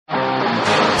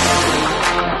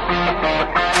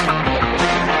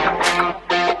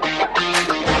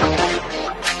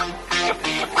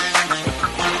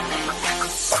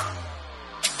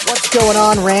going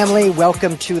on, Ramley?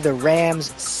 Welcome to the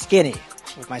Rams Skinny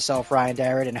with myself, Ryan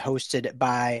Darrett, and hosted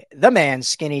by the man,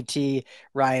 Skinny T,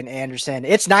 Ryan Anderson.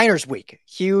 It's Niners week.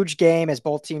 Huge game as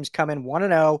both teams come in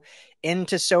 1-0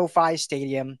 into SoFi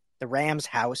Stadium, the Rams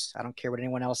house. I don't care what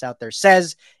anyone else out there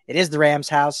says. It is the Rams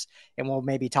house, and we'll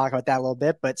maybe talk about that a little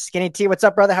bit. But Skinny T, what's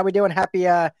up, brother? How we doing? Happy,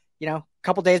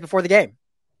 couple days before the game.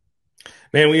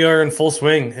 Man, we are in full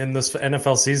swing in this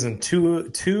NFL season. Two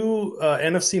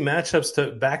NFC matchups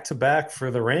to back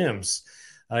for the Rams.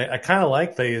 I kind of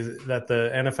like that the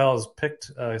NFL has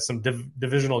picked some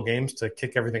divisional games to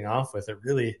kick everything off with. It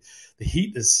really, the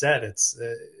heat is set. It's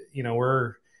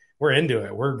we're into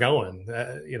it. We're going.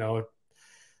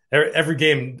 Every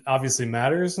game obviously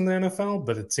matters in the NFL,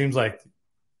 but it seems like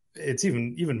it's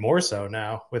even more so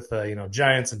now with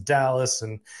Giants and Dallas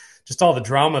and just all the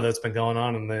drama that's been going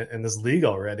on in this league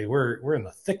already. We're in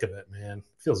the thick of it, man.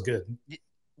 Feels good.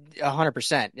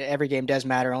 100%. Every game does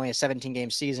matter. Only a 17-game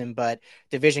season, but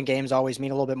division games always mean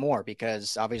a little bit more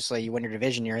because obviously you win your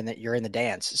division, you're in the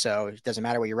dance. So it doesn't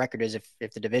matter what your record is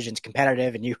if the division's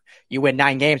competitive and you win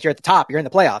 9 games, you're at the top, you're in the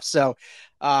playoffs. So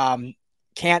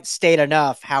can't state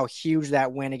enough how huge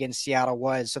that win against Seattle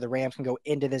was. So the Rams can go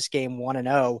into this game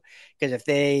 1-0 because if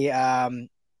they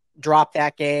drop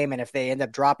that game and if they end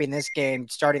up dropping this game,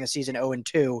 starting the season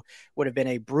 0-2 would have been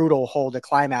a brutal hole to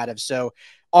climb out of. So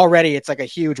already it's like a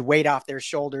huge weight off their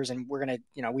shoulders, and we're going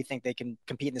to, we think they can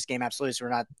compete in this game. Absolutely. So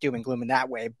we're not doom and gloom in that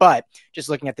way, but just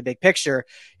looking at the big picture,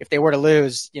 if they were to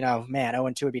lose, man,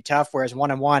 0-2 would be tough. Whereas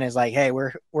 1-1 is like, hey,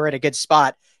 we're at a good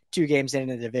spot 2 games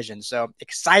into the division. So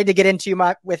excited to get into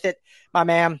my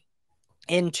man,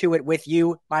 into it with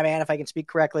you, my man, if I can speak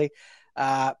correctly.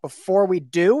 Before we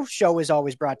do, show is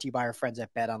always brought to you by our friends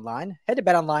at BetOnline. Head to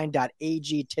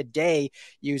betonline.ag today.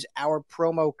 Use our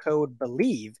promo code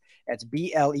BELIEVE. That's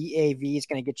BLEAV. It's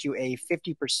going to get you a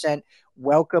 50%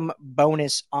 welcome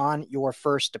bonus on your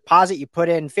first deposit. You put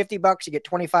in $50, you get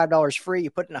 $25 free.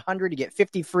 You put in $100, you get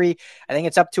 $50 free. I think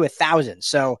it's up to $1,000.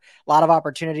 So a lot of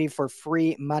opportunity for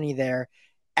free money there.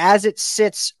 As it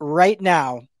sits right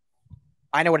now,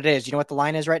 I know what it is. You know what the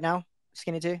line is right now,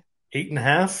 Skinny T?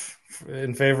 8.5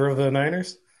 in favor of the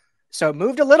Niners. So it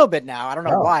moved a little bit now. I don't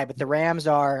know why, but the Rams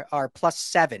are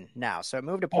 +7 now. So it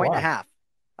moved a point and a half.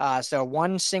 So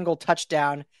one single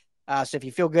touchdown. So if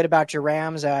you feel good about your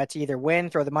Rams to either win,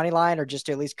 throw the money line, or just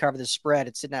to at least cover the spread,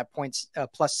 it's sitting at points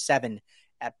 +7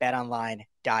 at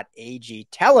betonline.ag.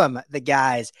 Tell them the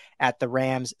guys at the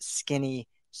Rams Skinny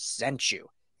sent you.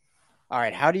 All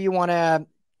right. What do you want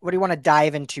to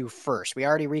dive into first? We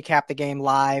already recapped the game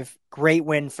live. Great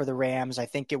win for the Rams. I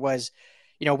think it was,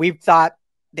 we thought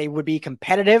they would be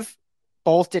competitive.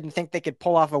 Both didn't think they could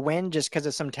pull off a win just because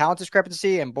of some talent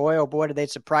discrepancy. And boy, oh boy, did they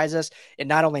surprise us in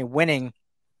not only winning,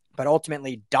 but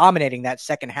ultimately dominating that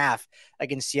second half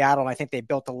against Seattle. And I think they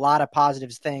built a lot of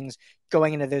positive things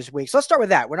going into this week. So let's start with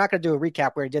that. We're not going to do a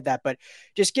recap where he did that, but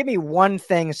just give me one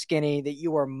thing, Skinny, that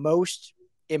you are most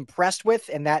impressed with,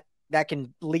 and that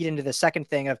can lead into the second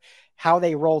thing of how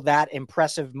they roll that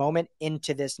impressive moment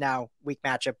into this now week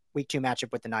 2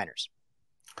 matchup with the Niners.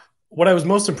 What I was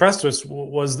most impressed with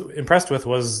was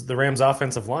the Rams'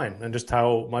 offensive line and just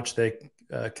how much they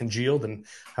congealed and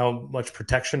how much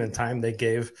protection and time they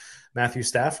gave Matthew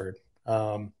Stafford.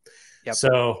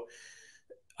 So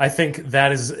I think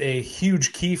that is a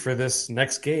huge key for this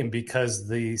next game because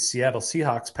the Seattle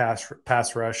Seahawks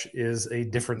pass rush is a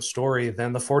different story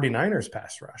than the 49ers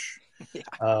pass rush.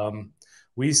 Yeah.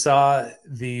 We saw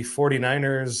the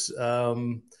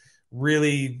 49ers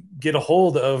really get a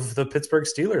hold of the Pittsburgh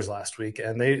Steelers last week,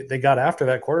 and they got after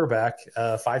that quarterback,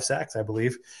 5 sacks, I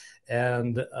believe.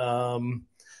 And this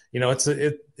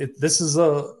is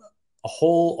a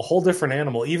whole different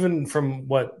animal, even from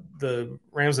what the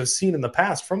Rams have seen in the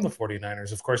past from the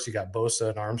 49ers. Of course, you got Bosa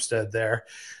and Armstead there.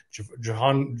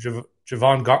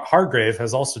 Javon Hargrave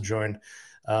has also joined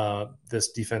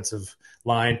this defensive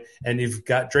line, and you've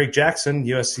got Drake Jackson,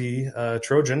 USC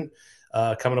Trojan,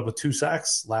 coming up with 2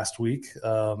 sacks last week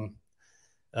for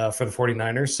the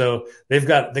 49ers. So they've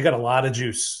got a lot of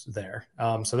juice there.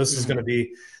 So this is going to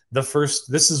be the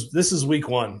first. This is week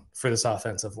 1 for this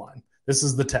offensive line. This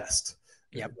is the test.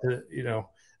 Yep.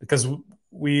 Because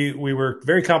we were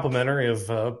very complimentary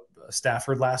of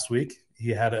Stafford last week.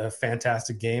 He had a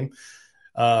fantastic game.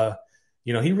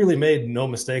 He really made no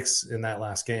mistakes in that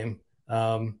last game.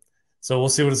 So we'll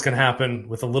see what's going to happen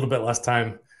with a little bit less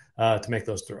time to make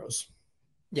those throws.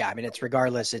 Yeah, I mean, it's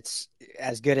regardless. It's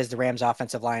as good as the Rams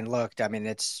offensive line looked. I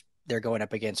mean, they're going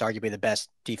up against arguably the best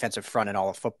defensive front in all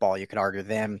of football. You could argue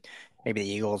them, maybe the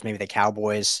Eagles, maybe the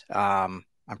Cowboys.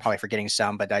 I'm probably forgetting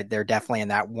some, but they're definitely in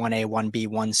that 1A, 1B,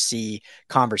 1C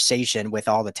conversation with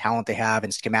all the talent they have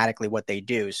and schematically what they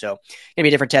do. So gonna be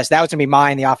a different test. That was gonna be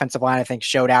mine. The offensive line, I think,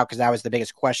 showed out because that was the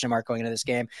biggest question mark going into this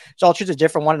game. So I'll choose a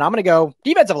different one, and I'm gonna go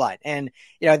defensive line. And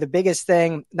the biggest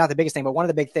thing, not the biggest thing, but one of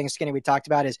the big things, Skinny, we talked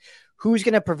about is who's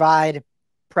gonna provide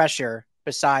pressure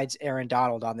besides Aaron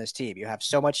Donald on this team. You have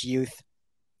so much youth.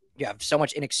 You have so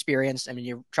much inexperience. I mean,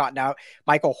 you're trotting out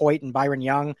Michael Hoyt and Byron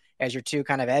Young as your two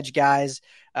kind of edge guys,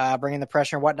 bringing the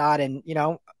pressure and whatnot. And,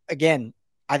 again,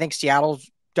 I think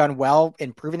Seattle's done well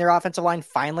improving their offensive line.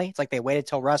 Finally, it's like they waited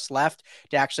till Russ left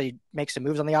to actually make some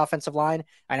moves on the offensive line.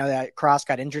 I know that Cross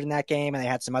got injured in that game and they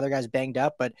had some other guys banged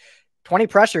up, but 20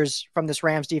 pressures from this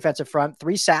Rams defensive front,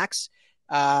 3 sacks.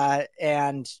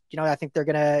 And I think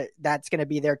that's going to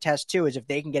be their test too, is if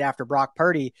they can get after Brock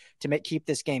Purdy to keep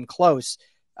this game close.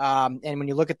 And when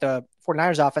you look at the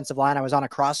 49ers offensive line, I was on a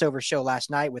crossover show last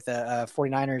night with a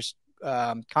 49ers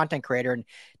content creator, and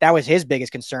that was his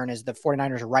biggest concern is the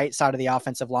 49ers right side of the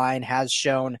offensive line has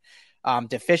shown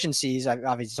deficiencies.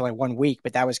 Obviously it's only 1 week,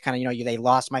 but that was kind of, they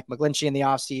lost Mike McGlinchey in the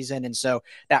offseason. And so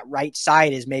that right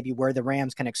side is maybe where the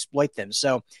Rams can exploit them.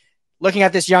 So looking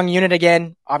at this young unit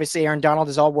again, obviously Aaron Donald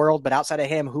is all world, but outside of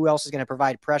him, who else is going to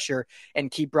provide pressure and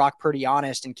keep Brock Purdy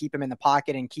honest and keep him in the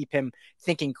pocket and keep him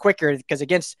thinking quicker? Because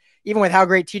even with how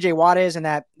great TJ Watt is and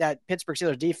that Pittsburgh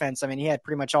Steelers defense, I mean, he had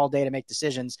pretty much all day to make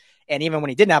decisions. And even when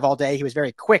he didn't have all day, he was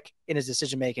very quick in his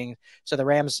decision making. So the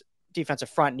Rams defensive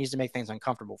front needs to make things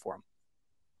uncomfortable for him.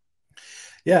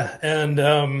 Yeah. And,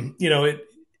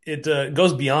 it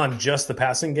goes beyond just the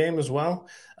passing game as well.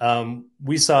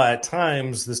 We saw at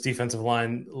times this defensive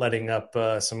line letting up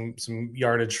some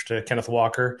yardage to Kenneth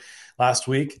Walker last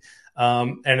week.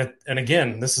 And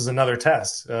again, this is another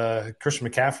test. Christian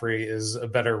McCaffrey is a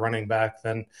better running back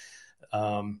than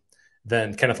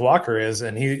Kenneth Walker is,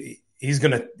 and he's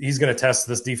gonna test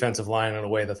this defensive line in a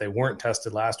way that they weren't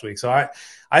tested last week. So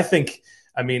I think.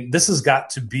 I mean, this has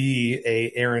got to be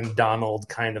a Aaron Donald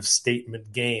kind of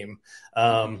statement game.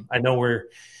 I know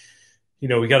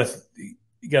we got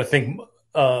to think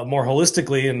more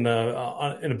holistically in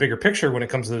a bigger picture when it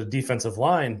comes to the defensive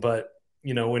line. But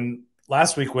when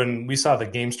last week when we saw the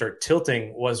game start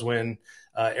tilting was when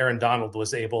Aaron Donald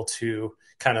was able to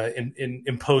kind of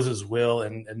impose his will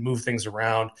and move things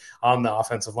around on the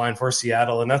offensive line for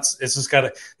Seattle. And this is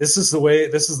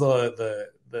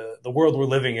the world we're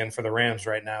living in for the Rams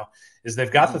right now. Is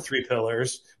they've got the 3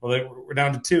 pillars. Well, we're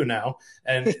down to 2 now,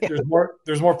 and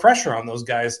there's more pressure on those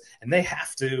guys, and they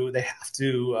have to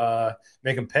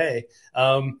make them pay.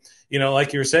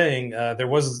 Like you were saying, there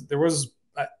was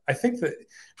I think that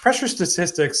pressure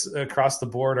statistics across the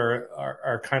board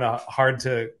are kind of hard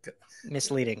to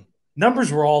misleading.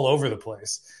 Numbers were all over the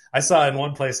place. I saw in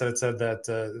one place that it said that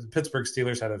the Pittsburgh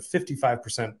Steelers had a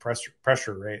 55%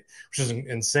 pressure rate, which is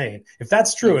insane. If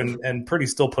that's true, and Purdy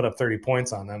still put up 30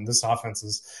 points on them, this offense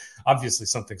is obviously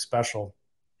something special.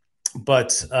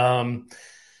 But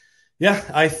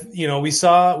we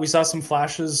saw some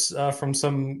flashes from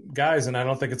some guys, and I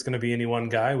don't think it's going to be any one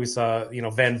guy. We saw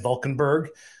Van Valkenburg.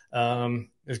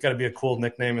 There's got to be a cool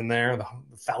nickname in there, the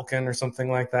Falcon or something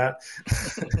like that.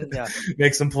 Yeah.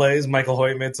 Make some plays. Michael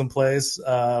Hoyt made some plays.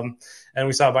 And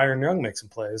we saw Byron Young make some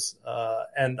plays.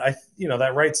 And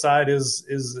that right side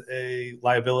is a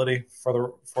liability for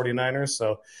the 49ers.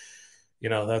 So,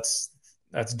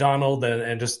 that's Donald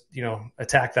and just,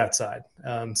 attack that side,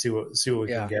 see what we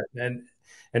can get.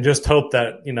 And just hope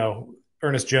that,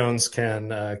 Ernest Jones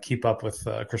can keep up with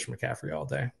Christian McCaffrey all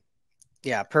day.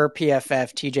 Yeah, per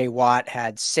PFF, TJ Watt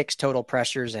had 6 total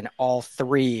pressures and all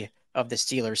 3 of the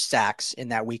Steelers sacks in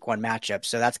that week 1 matchup.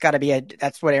 So that's got to be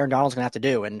that's what Aaron Donald's going to have to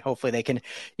do. And hopefully they can,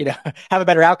 have a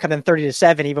better outcome than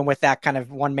 30-7, even with that kind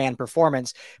of one-man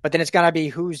performance. But then it's got to be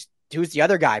who's the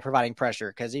other guy providing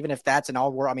pressure. Because even if that's an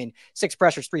all-world, 6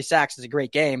 pressures, 3 sacks is a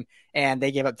great game, and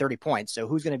they gave up 30 points. So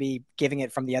who's going to be giving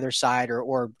it from the other side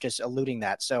or just eluding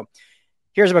that? So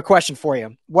here's a question for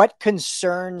you. What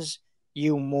concerns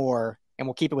you more? And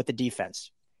we'll keep it with the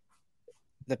defense.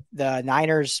 The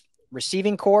Niners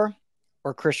receiving core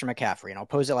or Christian McCaffrey? And I'll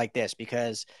pose it like this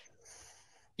because,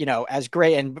 as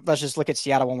great, and let's just look at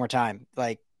Seattle one more time.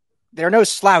 Like, there are no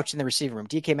slouch in the receiving room.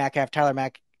 DK Metcalf,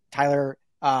 Tyler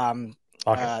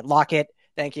Lockett,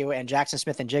 thank you, and Jackson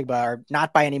Smith and Jigba are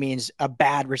not by any means a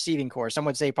bad receiving core. Some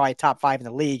would say probably top 5 in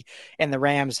the league, and the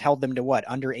Rams held them to what,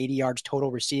 under 80 yards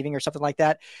total receiving or something like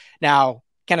that. Now,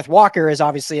 Kenneth Walker is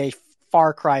obviously a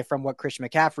far cry from what Christian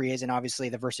McCaffrey is, and obviously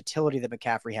the versatility that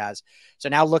McCaffrey has. So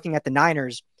now looking at the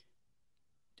Niners,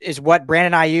 is what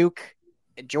Brandon Ayuk,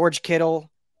 George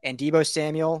Kittle, and Deebo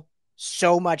Samuel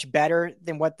so much better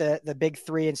than what the big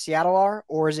three in Seattle are?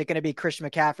 Or is it going to be Christian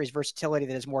McCaffrey's versatility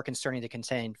that is more concerning to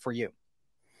contain for you?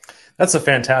 That's a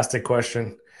fantastic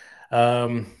question.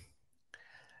 Um,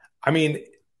 I mean,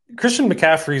 Christian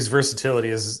McCaffrey's versatility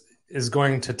is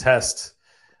going to test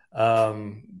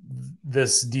um,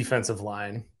 this defensive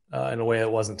line in a way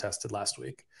it wasn't tested last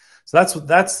week. So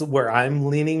that's where I'm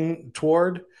leaning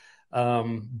toward.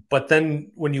 But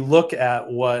then when you look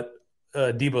at what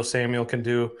Deebo Samuel can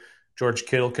do, George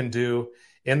Kittle can do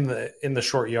in the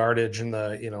short yardage in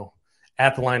the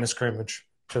at the line of scrimmage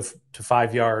to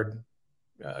 5 yard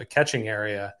catching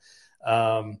area,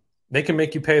 they can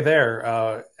make you pay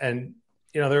there. And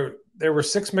there were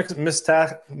six missed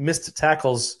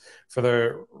tackles for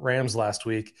the Rams last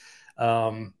week.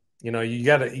 You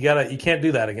can't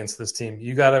do that against this team.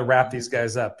 You got to wrap these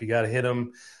guys up. You got to hit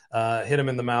them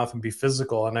in the mouth and be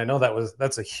physical. And I know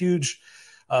that's a huge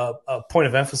a point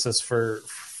of emphasis for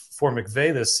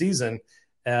McVay this season.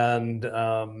 And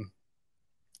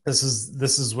this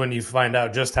is when you find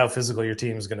out just how physical your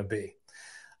team is going to be.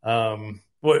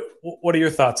 What are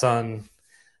your thoughts on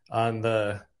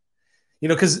the,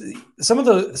 because some of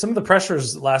the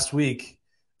pressures last week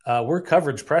were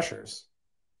coverage pressures.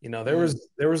 There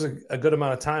was a good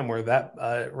amount of time where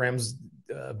that Rams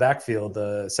backfield,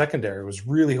 the secondary, was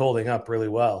really holding up really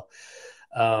well.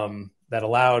 That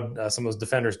allowed some of those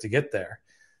defenders to get there.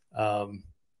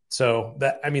 So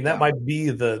that might be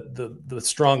the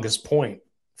strongest point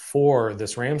for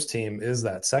this Rams team is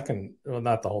that second, well,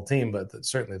 not the whole team, but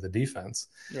certainly the defense.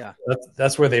 Yeah.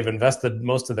 That's where they've invested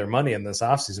most of their money in this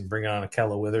offseason, bringing on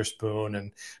Akella Witherspoon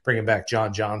and bringing back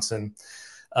John Johnson.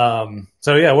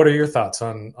 So yeah, what are your thoughts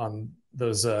on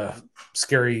those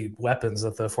scary weapons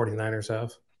that the 49ers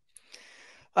have?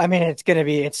 I mean,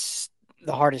 it's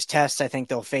the hardest test I think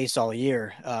they'll face all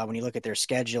year when you look at their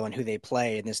schedule and who they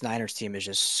play. And this Niners team is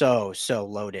just so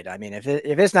loaded. I mean, if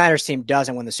this Niners team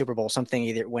doesn't win the Super Bowl, something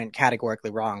either went categorically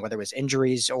wrong, whether it was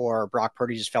injuries or Brock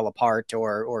Purdy just fell apart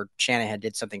or Shanahan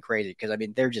did something crazy. Because I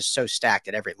mean, they're just so stacked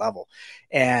at every level.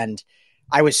 And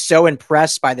I was so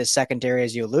impressed by this secondary,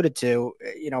 as you alluded to,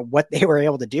 what they were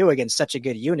able to do against such a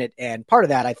good unit. And part of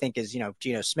that, I think, is,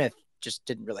 Geno Smith just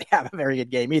didn't really have a very good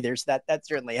game either. So that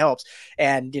certainly helps.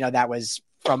 And, that was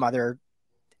from other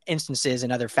instances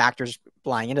and other factors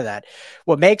flying into that.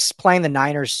 What makes playing the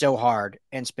Niners so hard,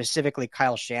 and specifically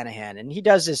Kyle Shanahan, and he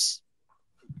does this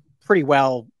pretty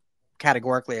well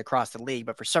categorically across the league,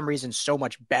 but for some reason so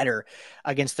much better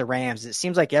against the Rams. It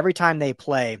seems like every time they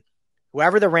play,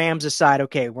 whoever the Rams decide,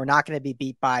 okay, we're not going to be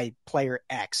beat by player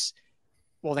X,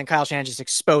 well, then Kyle Shanahan just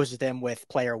exposes them with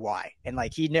player Y. And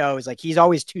he knows, he's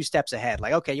always 2 steps ahead.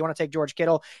 Okay, you want to take George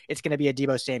Kittle? It's going to be a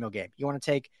Deebo Samuel game. You want to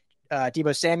take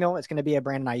Deebo Samuel? It's going to be a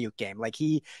Brandon Ayuk game.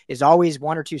 He is always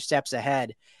 1 or 2 steps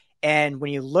ahead. And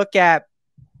when you look at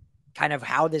kind of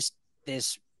how this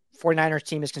 49ers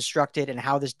team is constructed and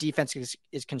how this defense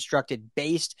is constructed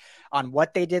based on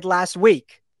what they did last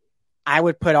week, I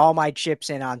would put all my chips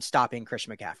in on stopping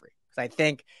Christian McCaffrey. Because I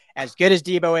think as good as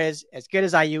Deebo is, as good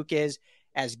as Ayuk is,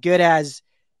 as good as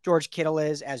George Kittle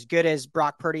is, as good as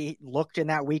Brock Purdy looked in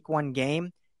that week 1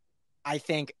 game, I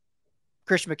think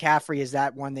Christian McCaffrey is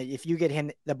that one that if you get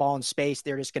him the ball in space,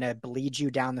 they're just going to bleed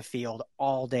you down the field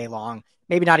all day long.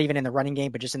 Maybe not even in the running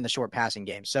game, but just in the short passing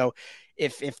game. So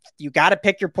if you got to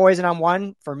pick your poison on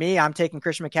one, for me, I'm taking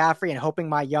Christian McCaffrey and hoping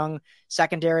my young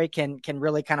secondary can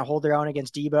really kind of hold their own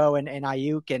against Deebo and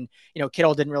Ayuk. And,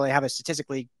 Kittle didn't really have a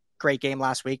statistically great game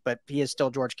last week, but he is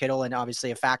still George Kittle and obviously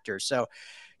a factor. So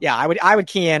yeah, I would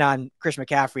key in on Christian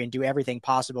McCaffrey and do everything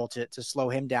possible to slow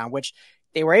him down, which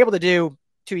they were able to do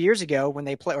 2 years ago when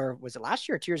they play, or was it last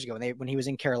year or 2 years ago when he was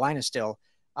in Carolina still?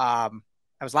 That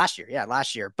was last year. Yeah,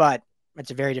 last year. But it's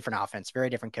a very different offense,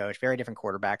 very different coach, very different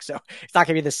quarterback. So it's not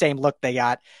going to be the same look they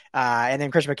got. And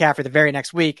then Christian McCaffrey the very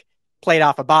next week played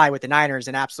off a bye with the Niners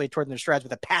and absolutely tore them to shreds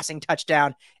with a passing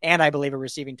touchdown and I believe a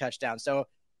receiving touchdown. So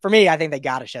for me, I think they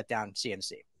got to shut down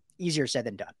CMC. Easier said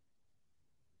than done.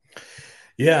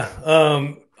 Yeah,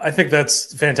 I think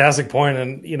that's a fantastic point,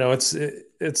 and it's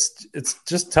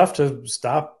just tough to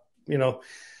stop.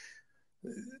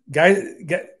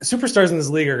 Superstars in this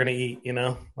league are going to eat.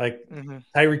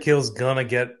 Tyreek Hill's gonna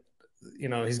get,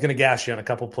 he's going to gash you on a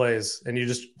couple plays, and I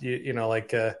just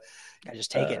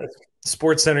take it.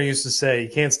 Sports Center used to say, you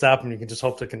can't stop him; you can just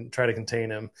hope to try to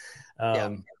contain him,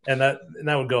 and that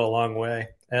would go a long way.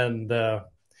 And I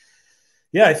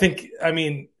think,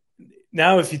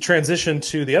 now if you transition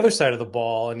to the other side of the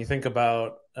ball and you think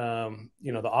about the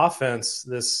offense,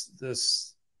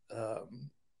 this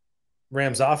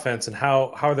Rams offense and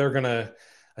how they're going to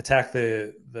attack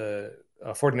the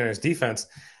 49ers defense,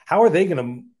 how are they going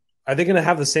to are they going to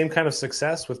have the same kind of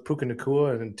success with Puka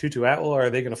Nacua and Tutu Atwell, or are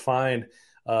they going to find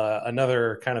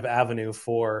another kind of avenue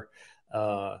for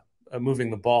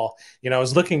moving the ball? I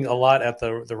was looking a lot at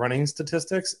the running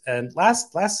statistics, and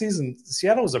last season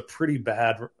Seattle was a pretty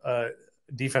bad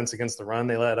defense against the run.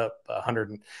 They let up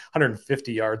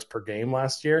 150 yards per game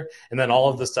last year, and then all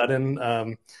of a sudden,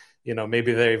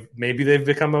 maybe they've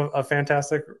become a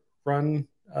fantastic run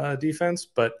defense.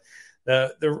 But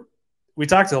we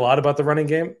talked a lot about the running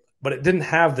game, but it didn't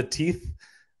have the teeth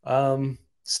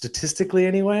statistically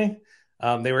anyway.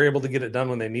 They were able to get it done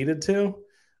when they needed to.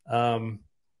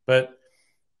 But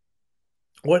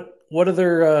what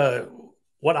other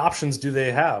what options do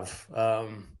they have?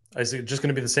 Is it just going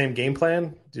to be the same game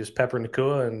plan? Just Pepper,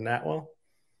 Nacua, and Atwell?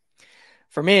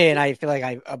 For me, and I feel like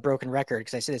I a broken record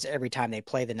because I say this every time they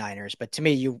play the Niners, but to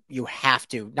me, you have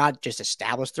to not just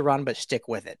establish the run, but stick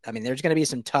with it. I mean, there's going to be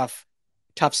some tough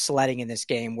sledding in this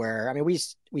game where, I mean,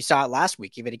 we saw it last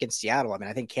week, even against Seattle. I mean,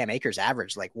 I think Cam Akers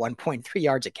averaged like 1.3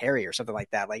 yards a carry or something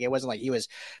like that. Like, it wasn't like he was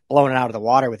blowing it out of the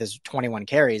water with his 21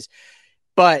 carries.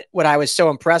 But what I was so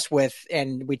impressed with,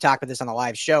 and we talked about this on the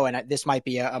live show, and this might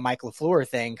be a Mike LaFleur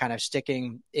thing kind of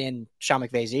sticking in Sean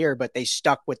McVay's ear, but they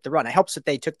stuck with the run. It helps that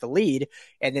they took the lead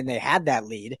and then they had that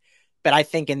lead. But I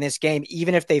think in this game,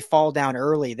 even if they fall down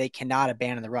early, they cannot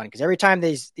abandon the run, because every time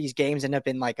these games end up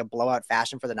in like a blowout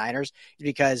fashion for the Niners is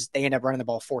because they end up running the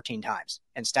ball 14 times,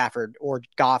 and Stafford or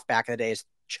Goff back in the day is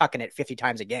chucking it 50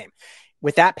 times a game.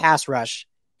 With that pass rush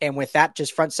and with that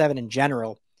just front seven in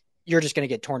general, you're just going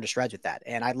to get torn to shreds with that.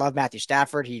 And I love Matthew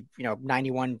Stafford. He,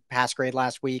 91 pass grade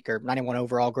last week, or 91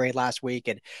 overall grade last week,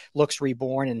 and looks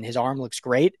reborn, and his arm looks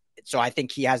great. So I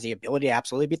think he has the ability to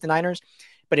absolutely beat the Niners.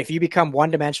 But if you become one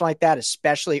dimensional like that,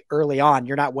 especially early on,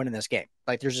 you're not winning this game.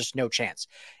 Like, there's just no chance.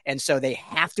 And so they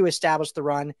have to establish the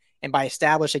run. And by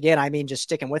establish, again, I mean just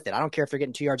sticking with it. I don't care if they're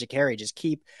getting 2 yards of carry. Just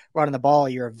keep running the ball.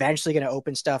 You're eventually going to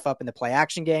open stuff up in the play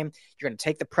action game. You're going to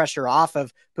take the pressure off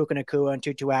of Puka Nacua and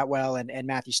Tutu Atwell and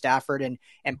Matthew Stafford, and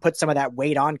put some of that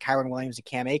weight on Kyren Williams and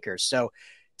Cam Akers. So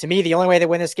to me, the only way they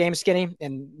win this game, Skinny,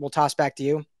 and we'll toss back to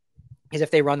you, is if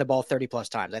they run the ball 30 plus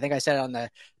times. I think I said it on the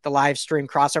live stream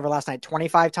crossover last night,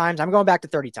 25 times. I'm going back to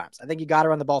 30 times. I think you got to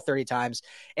run the ball 30 times.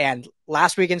 And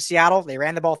last week in Seattle, they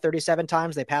ran the ball 37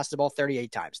 times. They passed the ball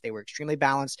 38 times. They were extremely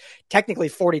balanced. Technically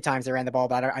 40 times they ran the ball,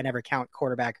 but I never count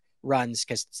quarterback runs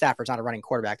because Stafford's not a running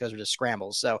quarterback. Those are just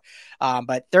scrambles. So,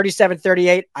 but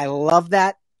 37-38, I love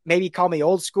that. Maybe call me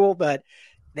old school, but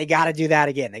they got to do that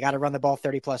again. They got to run the ball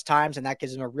 30 plus times, and that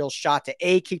gives them a real shot to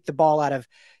A, keep the ball out of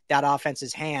that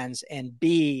offense's hands, and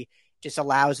B, just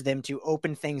allows them to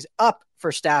open things up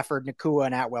for Stafford, Nacua,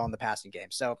 and Atwell in the passing game.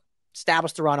 So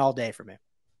establish the run all day for me.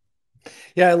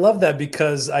 Yeah, I love that,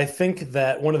 because I think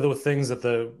that one of the things that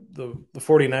the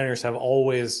 49ers have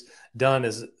always done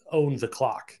is own the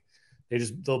clock.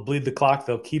 They'll bleed the clock.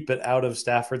 They'll keep it out of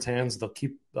Stafford's hands. They'll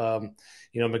keep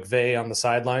McVay on the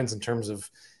sidelines in terms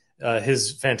of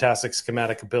his fantastic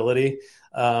schematic ability.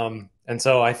 And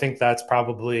so I think that's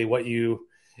probably what you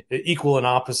equal and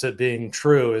opposite being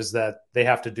true, is that they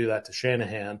have to do that to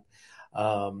Shanahan.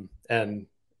 And,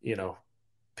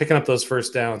 picking up those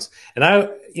first downs.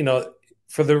 And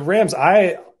for the Rams,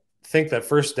 I think that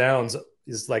first downs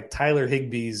is like Tyler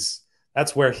Higbee's.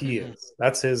 That's where he is.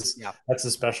 That's his. Yeah. That's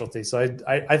his specialty. So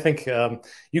I think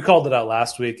you called it out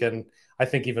last week, and I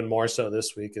think even more so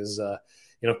this week is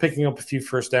picking up a few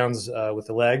first downs with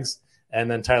the legs, and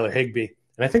then Tyler Higbee.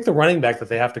 And I think the running back that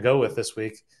they have to go with this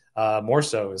week more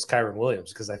so is Kyren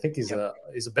Williams, because I think he's a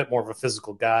bit more of a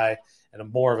physical guy and a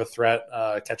more of a threat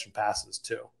catching passes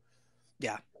too.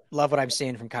 Yeah. Love what I'm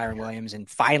seeing from Kyren Williams, and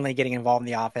finally getting involved in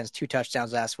the offense. 2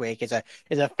 touchdowns last week. Is a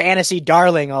fantasy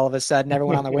darling all of a sudden.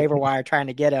 Everyone on the waiver wire trying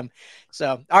to get him.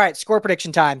 So, all right, score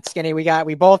prediction time. Skinny,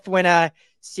 we both went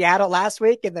Seattle last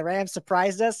week, and the Rams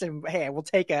surprised us. And hey, we'll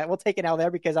take an L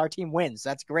there because our team wins.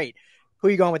 That's great. Who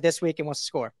are you going with this week, and what's the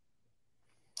score?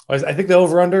 I think the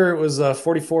over-under was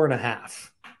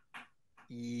 44.5.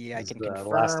 Yeah, I can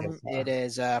confirm it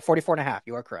is 44.5.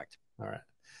 You are correct. All right.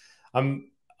 I'm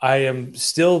not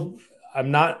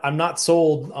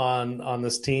sold on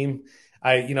this team.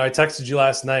 I texted you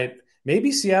last night.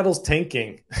 Maybe Seattle's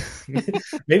tanking.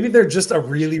 Maybe they're just a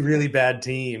really, really bad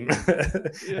team,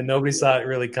 and nobody saw it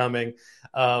really coming.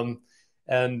 Sometimes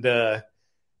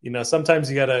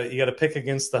you gotta pick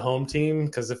against the home team,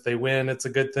 because if they win, it's a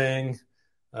good thing.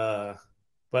 But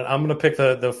I'm gonna pick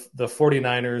the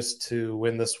 49ers to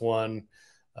win this one,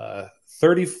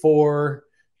 34-30.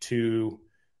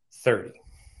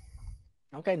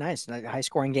 Okay, nice. A high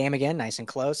scoring game again, nice and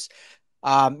close.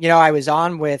 I was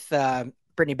on with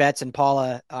Brittany Betts and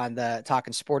Paula on the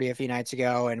Talking Sporty a few nights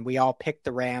ago, and we all picked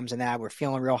the Rams and that. We're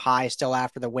feeling real high still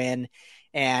after the win.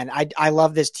 And I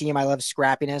love this team. I love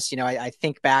scrappiness. I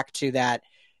think back to that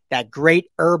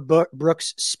great Herb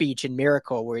Brooks speech in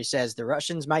Miracle where he says the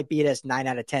Russians might beat us 9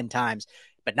 out of 10 times,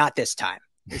 but not this time.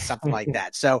 It's something like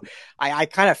that. So I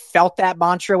kind of felt that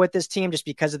mantra with this team just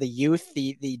because of the youth,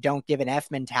 the don't give an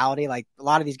F mentality. Like a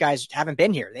lot of these guys haven't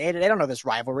been here. They don't know this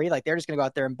rivalry. Like they're just going to go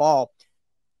out there and ball.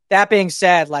 That being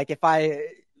said, like if I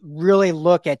really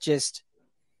look at just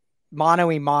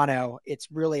mano,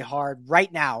 it's really hard right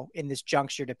now in this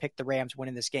juncture to pick the Rams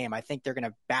winning this game. I think they're going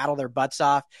to battle their butts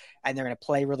off and they're going to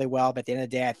play really well. But at the end of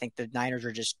the day, I think the Niners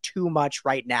are just too much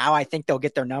right now. I think they'll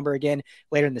get their number again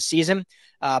later in the season.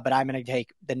 But I'm going to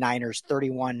take the Niners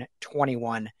 31-21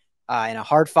 in a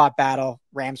hard fought battle.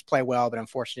 Rams play well, but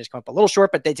unfortunately just come up a little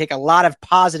short, but they take a lot of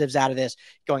positives out of this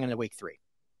going into week 3.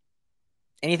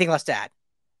 Anything less to add?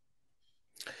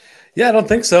 Yeah, I don't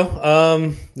think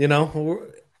so.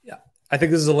 I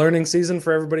think this is a learning season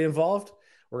for everybody involved.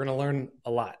 We're going to learn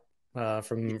a lot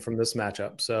from this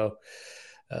matchup. So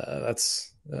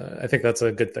I think that's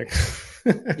a good thing.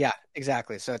 Yeah,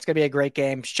 exactly. So it's going to be a great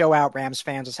game. Show out, Rams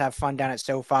fans. Let's have fun down at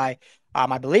SoFi.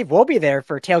 I believe we'll be there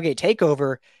for tailgate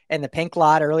takeover in the pink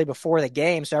lot early before the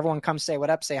game. So everyone come say what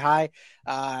up, say hi.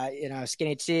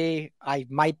 Skinny T, I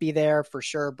might be there for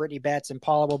sure. Brittany Betts and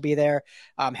Paula will be there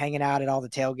hanging out at all the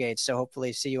tailgates. So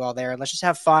hopefully see you all there. Let's just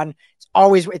have fun.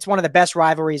 It's one of the best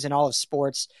rivalries in all of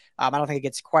sports. I don't think it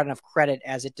gets quite enough credit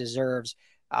as it deserves.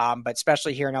 But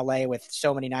especially here in LA with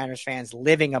so many Niners fans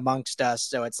living amongst us.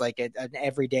 So it's like an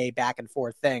everyday back and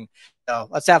forth thing. So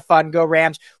let's have fun. Go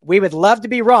Rams. We would love to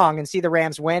be wrong and see the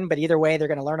Rams win, but either way, they're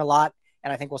going to learn a lot.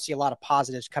 And I think we'll see a lot of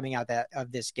positives coming out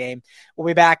of this game. We'll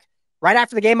be back right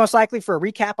after the game, most likely for a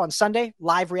recap on Sunday,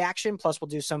 live reaction. Plus we'll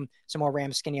do some more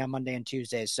Rams Skinny on Monday and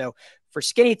Tuesdays. So for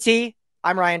Skinny T,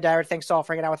 I'm Ryan Dyer. Thanks all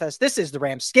for hanging out with us. This is the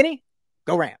Rams Skinny.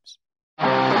 Go Rams.